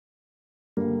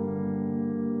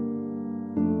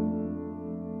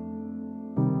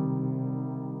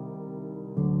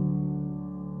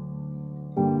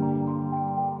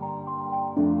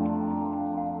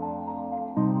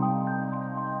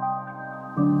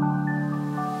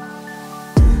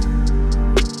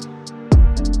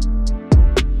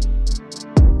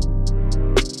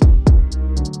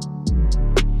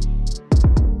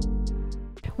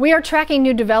We are tracking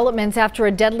new developments after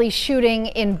a deadly shooting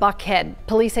in Buckhead.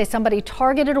 Police say somebody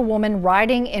targeted a woman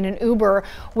riding in an Uber.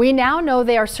 We now know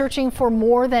they are searching for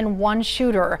more than one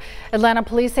shooter. Atlanta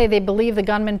police say they believe the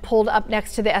gunman pulled up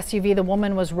next to the SUV the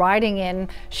woman was riding in.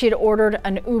 She had ordered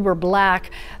an Uber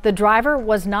Black. The driver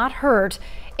was not hurt.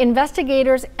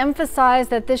 Investigators emphasize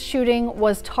that this shooting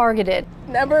was targeted.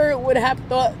 Never would have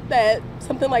thought that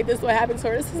something like this would happen to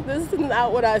her. This is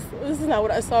not what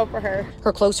I saw for her.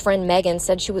 Her close friend Megan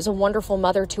said she was a wonderful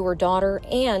mother to her daughter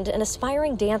and an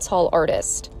aspiring dance hall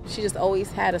artist. She just always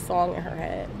had a song in her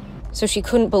head. So she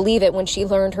couldn't believe it when she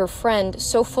learned her friend,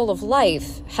 so full of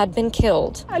life, had been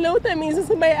killed. I know what that means when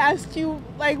somebody asks you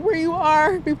like where you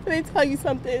are before they tell you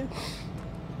something.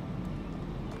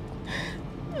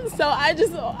 So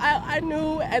I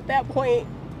knew at that point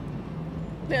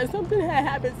that something had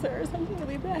happened to her, something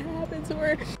really bad had happened to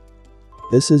her.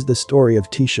 This is the story of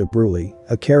Tisha Bruley,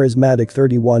 a charismatic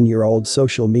 31-year-old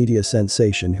social media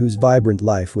sensation whose vibrant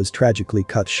life was tragically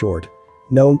cut short.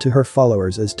 Known to her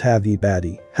followers as Tavi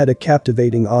Badiee, had a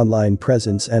captivating online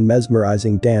presence and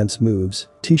mesmerizing dance moves.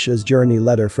 Tisha's journey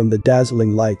led her from the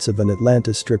dazzling lights of an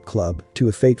Atlanta strip club to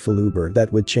a fateful Uber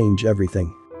that would change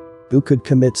everything. Who could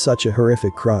commit such a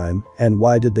horrific crime, and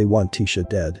why did they want Tisha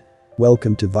dead?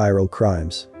 Welcome to Viral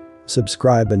Crimes.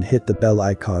 Subscribe and hit the bell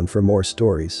icon for more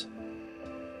stories.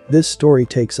 This story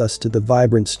takes us to the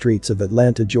vibrant streets of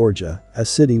Atlanta, Georgia, a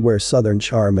city where Southern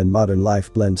charm and modern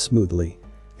life blend smoothly.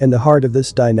 In the heart of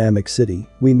this dynamic city,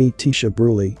 we meet Tisha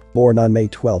Bruley, born on May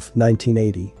 12,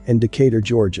 1980, in Decatur,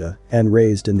 Georgia, and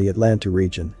raised in the Atlanta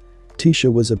region. Tisha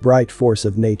was a bright force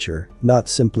of nature, not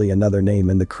simply another name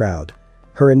in the crowd.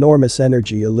 Her enormous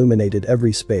energy illuminated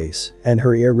every space, and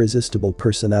her irresistible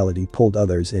personality pulled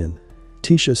others in.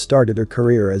 Tisha started her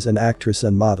career as an actress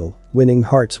and model, winning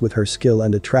hearts with her skill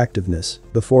and attractiveness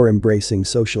before embracing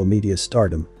social media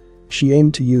stardom. She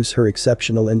aimed to use her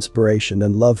exceptional inspiration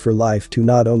and love for life to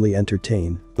not only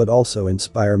entertain, but also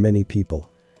inspire many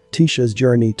people. Tisha's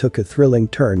journey took a thrilling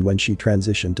turn when she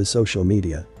transitioned to social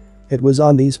media. It was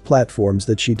on these platforms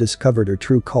that she discovered her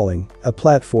true calling, a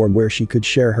platform where she could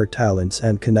share her talents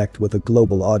and connect with a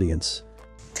global audience.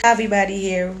 Tavi Badiee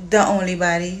here, the only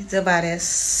Badiee, the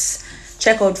baddest.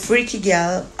 Check out Freaky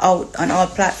Girl out on all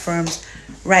platforms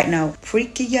right now.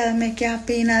 Freaky Girl make you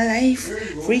happy in a life.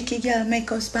 Freaky Girl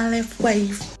make us left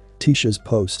wave. Tisha's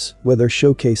posts, whether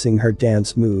showcasing her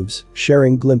dance moves,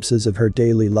 sharing glimpses of her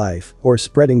daily life, or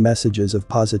spreading messages of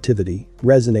positivity,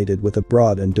 resonated with a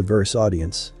broad and diverse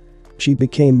audience. She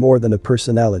became more than a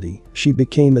personality, she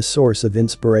became a source of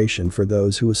inspiration for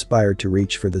those who aspired to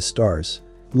reach for the stars.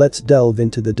 Let's delve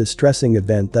into the distressing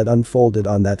event that unfolded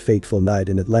on that fateful night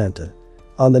in Atlanta.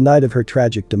 On the night of her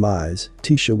tragic demise,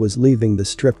 Tisha was leaving the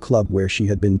strip club where she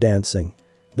had been dancing.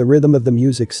 The rhythm of the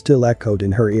music still echoed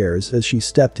in her ears as she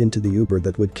stepped into the Uber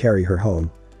that would carry her home.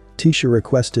 Tisha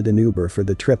requested an Uber for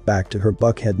the trip back to her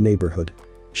Buckhead neighborhood.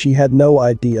 She had no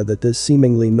idea that this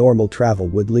seemingly normal travel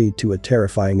would lead to a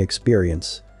terrifying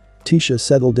experience. Tisha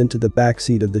settled into the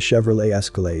backseat of the Chevrolet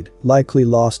Escalade, likely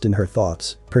lost in her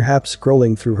thoughts, perhaps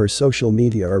scrolling through her social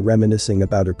media or reminiscing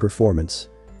about her performance.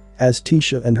 As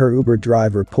Tisha and her Uber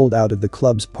driver pulled out of the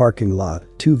club's parking lot,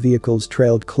 two vehicles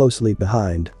trailed closely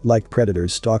behind, like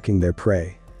predators stalking their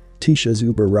prey. Tisha's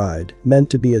Uber ride, meant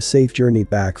to be a safe journey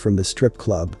back from the strip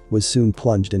club, was soon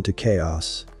plunged into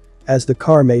chaos. As the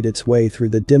car made its way through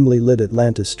the dimly lit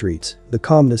Atlanta streets, the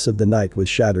calmness of the night was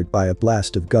shattered by a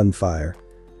blast of gunfire.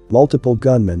 Multiple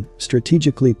gunmen,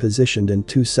 strategically positioned in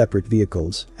two separate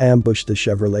vehicles, ambushed the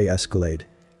Chevrolet Escalade.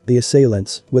 The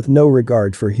assailants, with no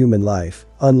regard for human life,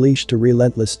 unleashed a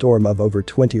relentless storm of over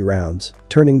 20 rounds,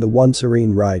 turning the once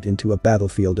serene ride into a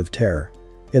battlefield of terror.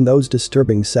 In those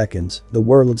disturbing seconds, the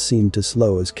world seemed to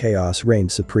slow as chaos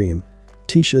reigned supreme.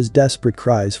 Tisha's desperate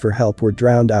cries for help were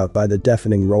drowned out by the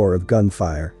deafening roar of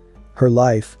gunfire. Her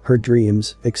life, her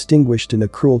dreams, extinguished in a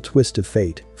cruel twist of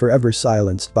fate, forever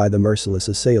silenced by the merciless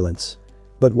assailants.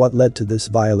 But what led to this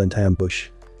violent ambush?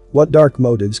 What dark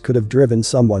motives could have driven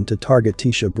someone to target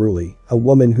Tisha Bruley, a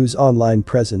woman whose online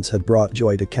presence had brought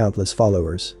joy to countless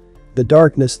followers? The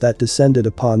darkness that descended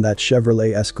upon that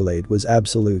Chevrolet Escalade was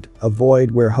absolute, a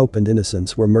void where hope and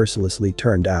innocence were mercilessly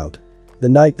turned out. The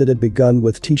night that had begun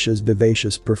with Tisha's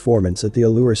vivacious performance at the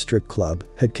Allure strip club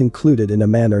had concluded in a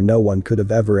manner no one could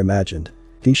have ever imagined.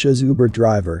 Tisha's Uber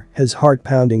driver, his heart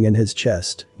pounding in his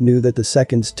chest, knew that the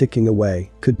seconds ticking away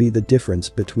could be the difference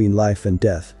between life and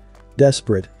death.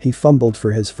 Desperate, he fumbled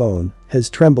for his phone, his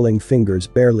trembling fingers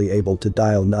barely able to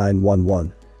dial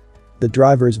 911. The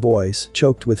driver's voice,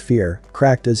 choked with fear,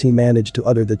 cracked as he managed to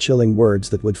utter the chilling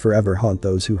words that would forever haunt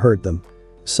those who heard them.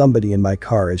 "Somebody in my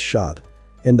car is shot."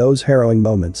 In those harrowing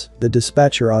moments, the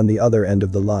dispatcher on the other end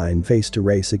of the line faced a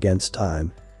race against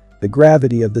time. The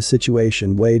gravity of the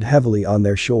situation weighed heavily on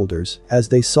their shoulders as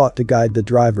they sought to guide the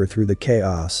driver through the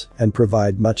chaos and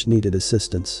provide much-needed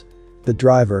assistance. The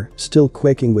driver, still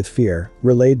quaking with fear,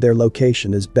 relayed their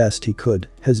location as best he could,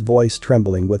 his voice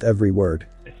trembling with every word.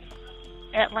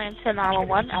 Atlanta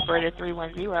 911, operator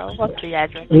 310. What's the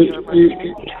address of your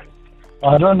emergency?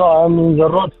 I don't know. I'm in the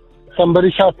road.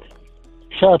 Somebody shot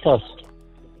us.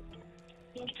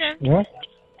 Okay. Yeah?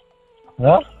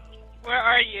 Yeah? Where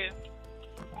are you?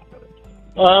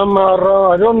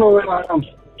 I don't know where I am.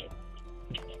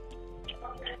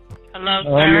 Hello,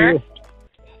 sir.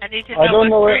 I need to know I don't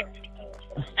know where.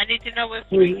 I need to know what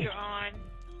street you're on.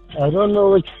 I don't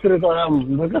know which street I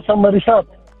am. Because somebody shot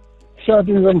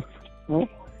in them. Huh?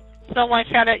 Someone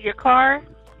shot at your car?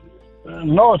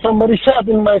 No, somebody shot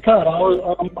in my car.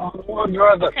 I'm one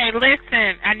driver. Okay,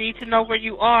 listen. I need to know where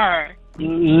you are.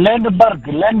 Lindbergh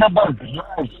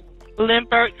Drive.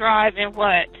 Lindbergh Drive and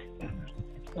what?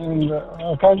 And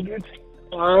I can't get.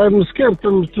 I'm scared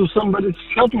to somebody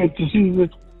shot me to see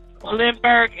it.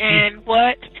 Lindbergh and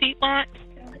what? Piedmont?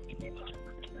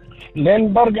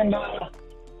 Lindbergh and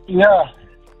yeah.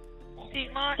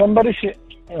 Piedmont? Somebody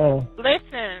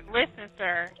Listen,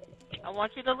 sir. I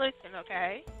want you to listen,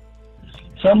 okay?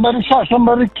 Somebody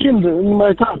killed in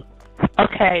my car.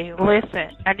 Okay,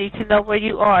 listen. I need to know where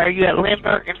you are. Are you at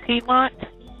Lindbergh and Piedmont?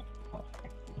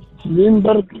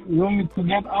 Lindbergh, you want me to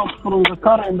get out from the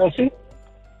car and that's it?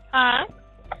 Huh?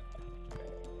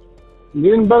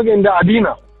 Lindbergh and the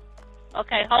Adina.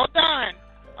 Okay, hold on.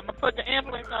 I'm going to put the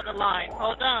ambulance on the line.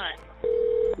 Hold on.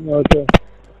 Okay.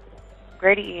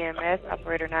 Grady EMS,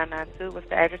 operator 992. What's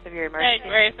the address of your emergency? Hey,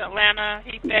 Grace, Atlanta.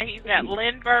 He said he's at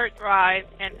Lindbergh Drive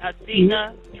and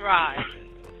Adina Drive.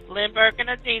 Lindbergh and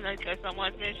Adina, because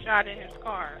someone's been shot in his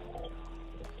car.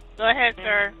 Go ahead,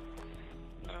 sir.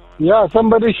 Yeah,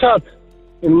 somebody shot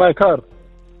in my car.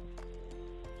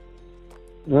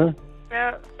 Huh?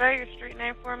 Spell your street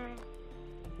name for me.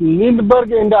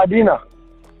 Lindbergh and Adina.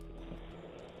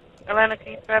 Atlanta,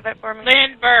 can you spell that for me?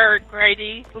 Lindbergh,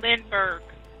 Grady. Lindbergh.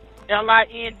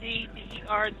 Lindbergh.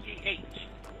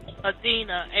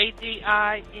 Adina,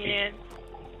 Adina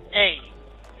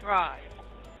Drive.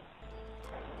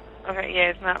 Okay, yeah,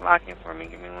 it's not locking for me.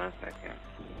 Give me 1 second.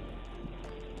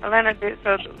 Atlanta, did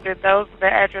the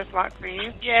address lock for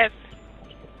you? Yes.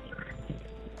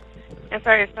 And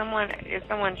sorry, is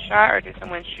someone shot or did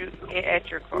someone shoot at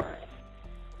your car?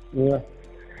 Yeah.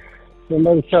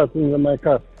 Somebody shot in my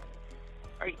car.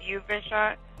 Or you've been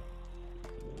shot?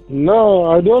 No,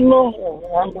 I don't know.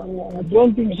 I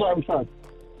don't think so I'm shot.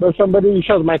 But somebody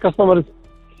shot. My customer is...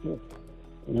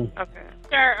 Okay.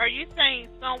 Sir, are you saying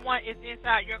someone is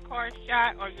inside your car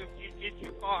shot or just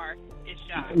your car is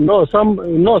shot? No,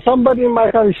 somebody in my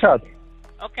car is shot.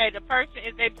 Okay, the person,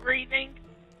 is they breathing?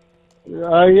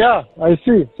 Yeah, I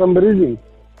see. Some breathing.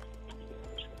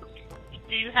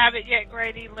 Do you have it yet,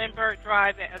 Grady? Lindbergh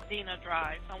Drive and Adina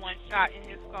Drive. Someone shot in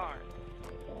his car.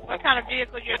 What kind of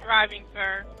vehicle you're driving,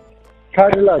 sir?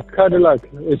 Cadillac.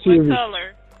 SUV. What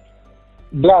color?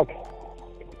 Black.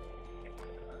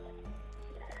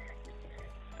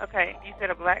 Okay, you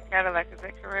said a black Cadillac, is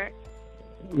that correct?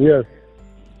 Yes.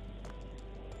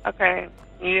 Okay,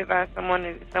 you advise someone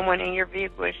in your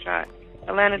vehicle is shot.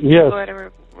 Atlanta, did yes. you go ahead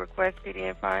and request PD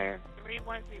and fire?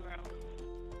 310.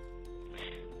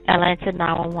 Atlanta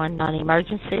 911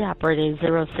 non-emergency, operator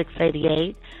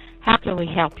 0688. How can we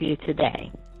help you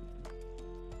today?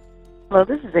 Hello,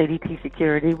 this is ADT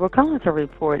Security. We're calling to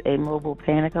report a mobile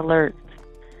panic alert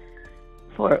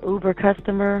for an Uber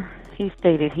customer. He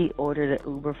stated he ordered an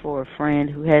Uber for a friend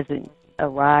who hasn't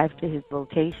arrived to his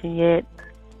location yet,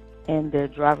 and the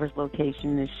driver's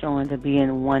location is showing to be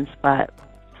in one spot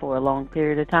for a long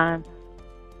period of time.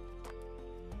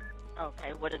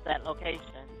 Okay, what is that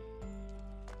location?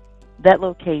 That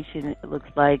location looks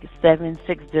like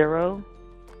 760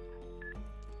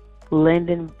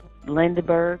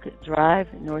 Lindbergh Drive,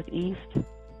 Northeast.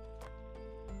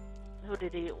 Who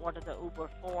did he order the Uber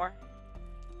for?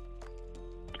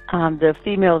 The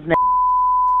female's name.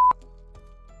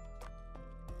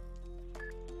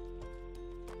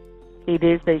 He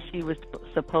did say she was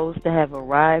supposed to have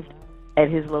arrived at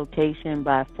his location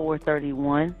by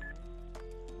 4:31,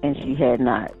 and she had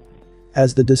not.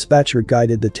 As the dispatcher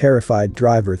guided the terrified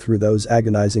driver through those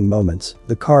agonizing moments,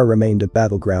 the car remained a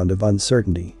battleground of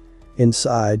uncertainty.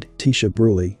 Inside, Tisha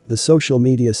Bruley, the social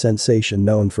media sensation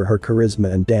known for her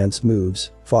charisma and dance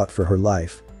moves, fought for her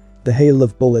life. The hail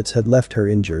of bullets had left her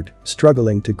injured,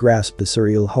 struggling to grasp the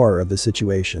surreal horror of the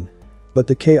situation. But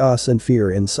the chaos and fear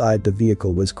inside the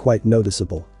vehicle was quite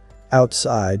noticeable.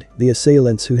 Outside, the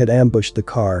assailants who had ambushed the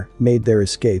car made their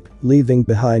escape, leaving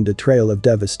behind a trail of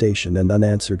devastation and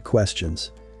unanswered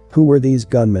questions. Who were these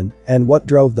gunmen, and what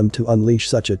drove them to unleash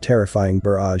such a terrifying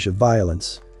barrage of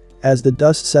violence? As the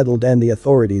dust settled and the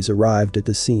authorities arrived at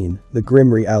the scene, the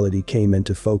grim reality came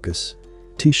into focus.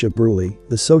 Tisha Bruley,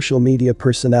 the social media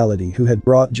personality who had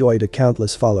brought joy to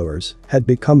countless followers, had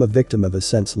become a victim of a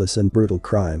senseless and brutal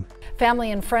crime.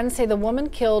 Family and friends say the woman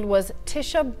killed was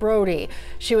Tisha Brody.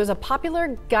 She was a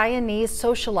popular Guyanese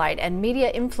socialite and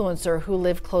media influencer who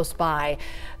lived close by.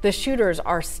 The shooters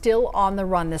are still on the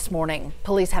run this morning.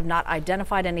 Police have not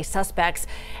identified any suspects,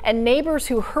 and neighbors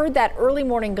who heard that early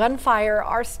morning gunfire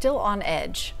are still on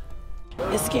edge.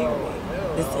 It's scary.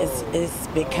 It's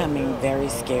becoming very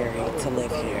scary to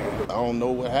live here. I don't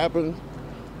know what happened,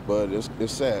 but it's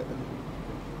sad.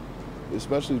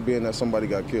 Especially being that somebody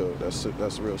got killed.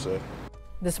 That's real sad.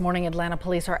 This morning, Atlanta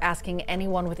police are asking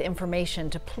anyone with information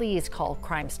to please call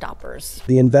Crime Stoppers.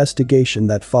 The investigation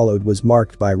that followed was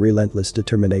marked by relentless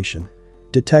determination.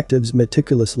 Detectives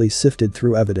meticulously sifted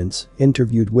through evidence,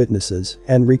 interviewed witnesses,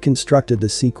 and reconstructed the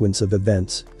sequence of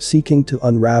events, seeking to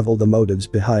unravel the motives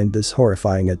behind this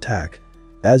horrifying attack.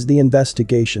 As the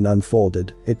investigation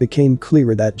unfolded, it became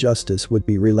clear that justice would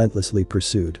be relentlessly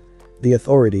pursued. The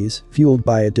authorities, fueled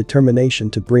by a determination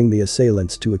to bring the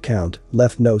assailants to account,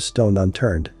 left no stone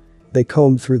unturned. They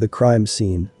combed through the crime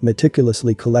scene,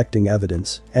 meticulously collecting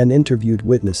evidence, and interviewed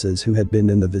witnesses who had been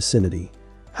in the vicinity.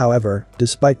 However,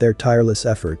 despite their tireless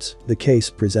efforts, the case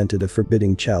presented a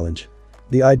forbidding challenge.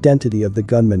 The identity of the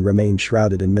gunman remained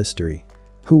shrouded in mystery.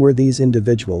 Who were these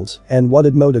individuals, and what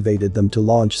had motivated them to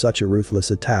launch such a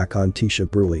ruthless attack on Tisha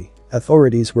Bruley?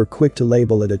 Authorities were quick to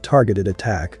label it a targeted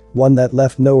attack, one that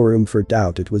left no room for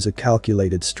doubt it was a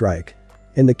calculated strike.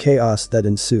 In the chaos that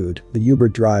ensued, the Uber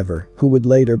driver, who would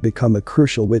later become a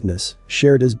crucial witness,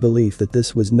 shared his belief that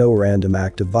this was no random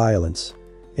act of violence.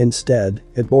 Instead,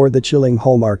 it bore the chilling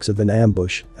hallmarks of an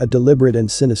ambush, a deliberate and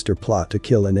sinister plot to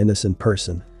kill an innocent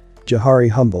person. Jahari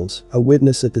Humbles, a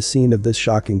witness at the scene of this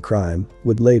shocking crime,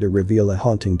 would later reveal a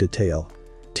haunting detail.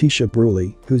 Tisha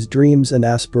Bruley, whose dreams and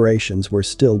aspirations were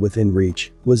still within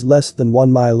reach, was less than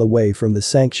 1 mile away from the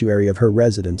sanctuary of her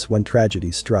residence when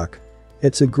tragedy struck.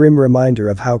 It's a grim reminder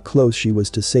of how close she was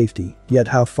to safety, yet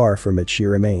how far from it she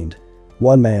remained.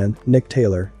 One man, Nick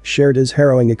Taylor, shared his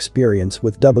harrowing experience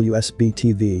with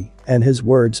WSB-TV, and his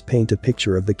words paint a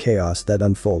picture of the chaos that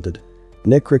unfolded.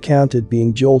 Nick recounted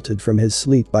being jolted from his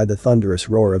sleep by the thunderous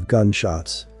roar of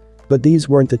gunshots. But these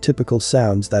weren't the typical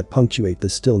sounds that punctuate the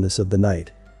stillness of the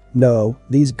night. No,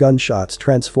 these gunshots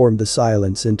transformed the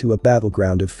silence into a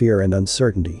battleground of fear and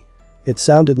uncertainty. It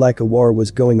sounded like a war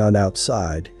was going on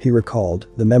outside, he recalled,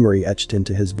 the memory etched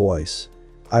into his voice.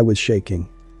 I was shaking.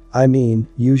 I mean,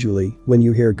 usually, when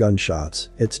you hear gunshots,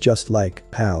 it's just like,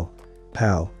 pow,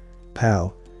 pow,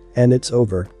 pow, and it's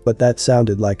over, but that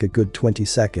sounded like a good 20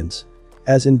 seconds.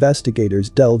 As investigators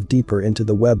delved deeper into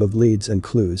the web of leads and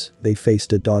clues, they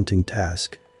faced a daunting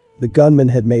task. The gunman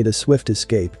had made a swift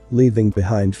escape, leaving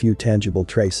behind few tangible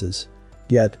traces.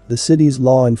 Yet, the city's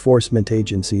law enforcement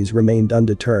agencies remained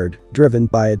undeterred, driven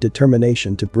by a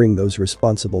determination to bring those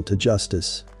responsible to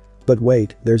justice. But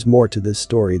wait, there's more to this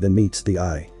story than meets the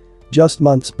eye. Just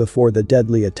months before the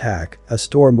deadly attack, a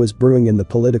storm was brewing in the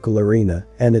political arena,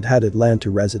 and it had Atlanta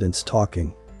residents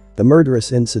talking. The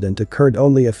murderous incident occurred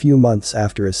only a few months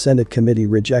after a Senate committee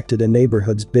rejected a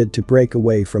neighborhood's bid to break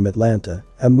away from Atlanta,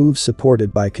 a move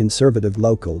supported by conservative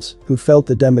locals who felt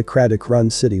the Democratic-run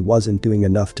city wasn't doing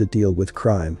enough to deal with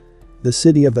crime. The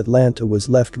city of Atlanta was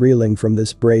left reeling from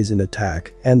this brazen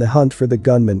attack, and the hunt for the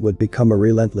gunman would become a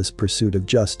relentless pursuit of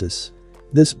justice.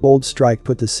 This bold strike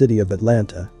put the city of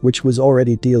Atlanta, which was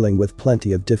already dealing with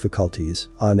plenty of difficulties,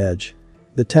 on edge.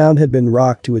 The town had been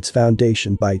rocked to its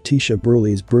foundation by Tisha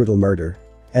Bruley's brutal murder,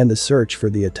 and the search for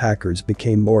the attackers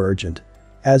became more urgent.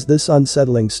 As this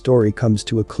unsettling story comes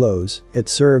to a close, it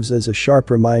serves as a sharp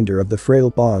reminder of the frail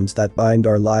bonds that bind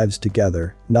our lives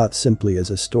together, not simply as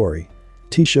a story.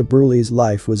 Tisha Bruley's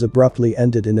life was abruptly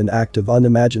ended in an act of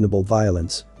unimaginable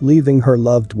violence, leaving her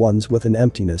loved ones with an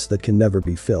emptiness that can never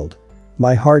be filled.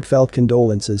 My heartfelt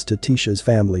condolences to Tisha's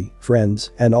family,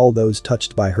 friends, and all those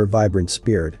touched by her vibrant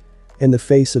spirit. In the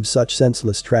face of such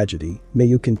senseless tragedy, may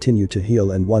you continue to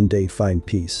heal and one day find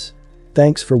peace.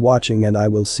 Thanks for watching, and I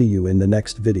will see you in the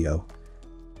next video.